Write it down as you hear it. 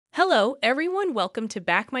Hello everyone, welcome to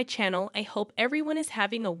back my channel. I hope everyone is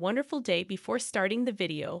having a wonderful day. Before starting the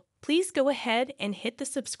video, please go ahead and hit the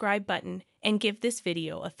subscribe button and give this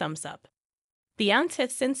video a thumbs up. Bianca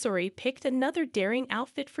Censori picked another daring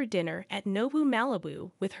outfit for dinner at Nobu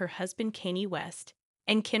Malibu with her husband Kanye West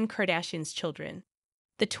and Kim Kardashian's children.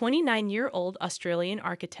 The 29-year-old Australian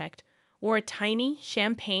architect wore a tiny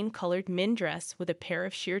champagne-colored min dress with a pair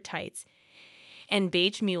of sheer tights and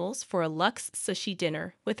beige mules for a luxe sushi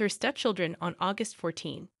dinner with her stepchildren on August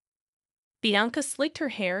 14. Bianca slicked her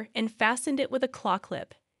hair and fastened it with a claw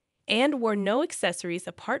clip, and wore no accessories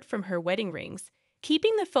apart from her wedding rings,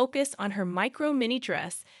 keeping the focus on her mini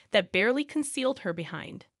dress that barely concealed her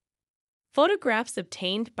behind. Photographs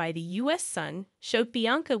obtained by the U.S. Sun showed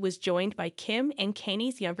Bianca was joined by Kim and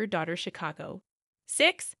Kanye's younger daughter Chicago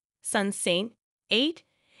 6, Sun Saint 8,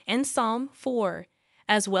 and Psalm 4,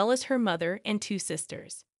 as well as her mother and two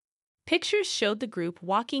sisters. Pictures showed the group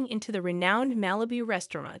walking into the renowned Malibu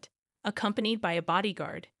restaurant, accompanied by a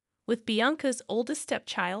bodyguard, with Bianca's oldest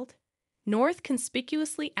stepchild, North,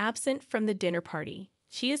 conspicuously absent from the dinner party.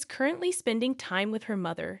 She is currently spending time with her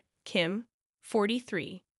mother, Kim,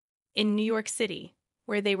 43, in New York City,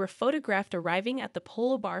 where they were photographed arriving at the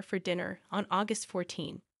Polo Bar for dinner on August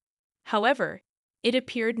 14. However, it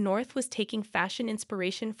appeared North was taking fashion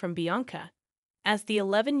inspiration from Bianca, as the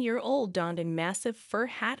 11-year-old donned a massive fur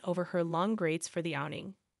hat over her long braids for the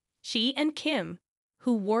outing. She and Kim,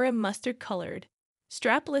 who wore a mustard-colored,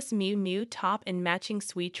 strapless Miu Miu top and matching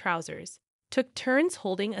suede trousers, took turns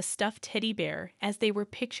holding a stuffed teddy bear as they were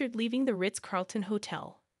pictured leaving the Ritz-Carlton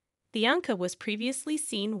Hotel. Bianca was previously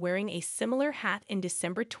seen wearing a similar hat in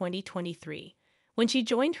December 2023, when she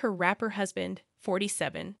joined her rapper husband,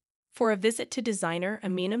 47, for a visit to designer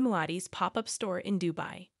Amina Muaddi's pop-up store in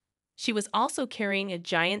Dubai. She was also carrying a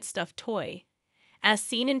giant stuffed toy, as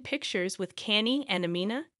seen in pictures with Kanye and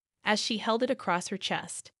Amina, as she held it across her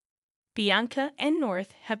chest. Bianca and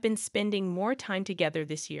North have been spending more time together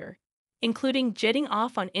this year, including jetting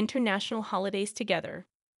off on international holidays together.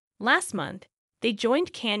 Last month, they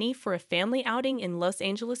joined Kanye for a family outing in Los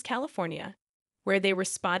Angeles, California, where they were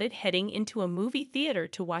spotted heading into a movie theater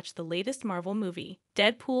to watch the latest Marvel movie,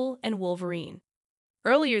 Deadpool and Wolverine.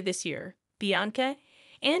 Earlier this year, Bianca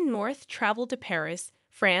and North traveled to Paris,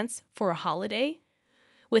 France, for a holiday,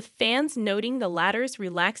 with fans noting the latter's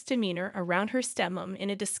relaxed demeanor around her stepmom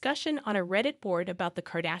in a discussion on a Reddit board about the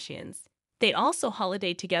Kardashians. They also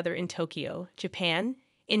holidayed together in Tokyo, Japan,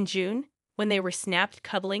 in June, when they were snapped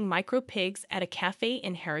cuddling micro pigs at a cafe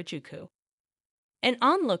in Harajuku. An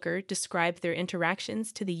onlooker described their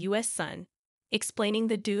interactions to the U.S. Sun, explaining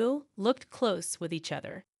the duo looked close with each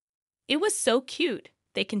other. "It was so cute,"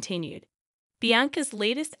 they continued. Bianca's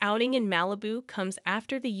latest outing in Malibu comes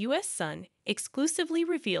after the U.S. Sun exclusively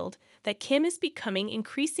revealed that Kim is becoming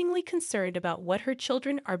increasingly concerned about what her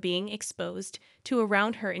children are being exposed to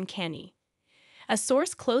around her and Kanye. A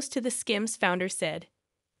source close to the Skims founder said,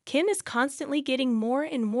 "Kim is constantly getting more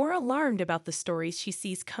and more alarmed about the stories she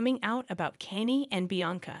sees coming out about Kanye and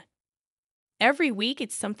Bianca. Every week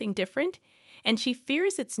it's something different, and she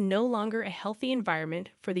fears it's no longer a healthy environment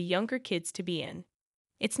for the younger kids to be in.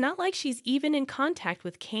 It's not like she's even in contact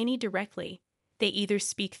with Kanye directly. They either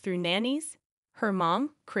speak through nannies, her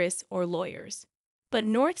mom, Chris, or lawyers. But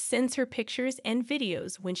North sends her pictures and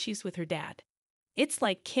videos when she's with her dad. It's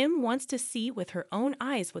like Kim wants to see with her own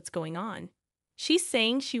eyes what's going on. She's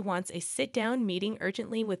saying she wants a sit-down meeting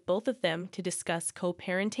urgently with both of them to discuss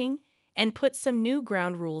co-parenting and put some new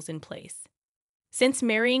ground rules in place." Since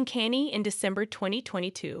marrying Kanye in December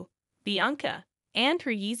 2022, Bianca and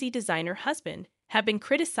her Yeezy designer husband have been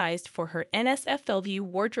criticized for her NSFW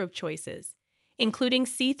wardrobe choices, including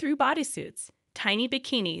see-through bodysuits, tiny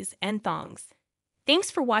bikinis, and thongs.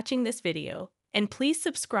 Thanks for watching this video, and please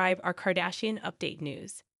subscribe our Kardashian Update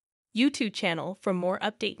News YouTube channel for more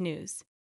update news.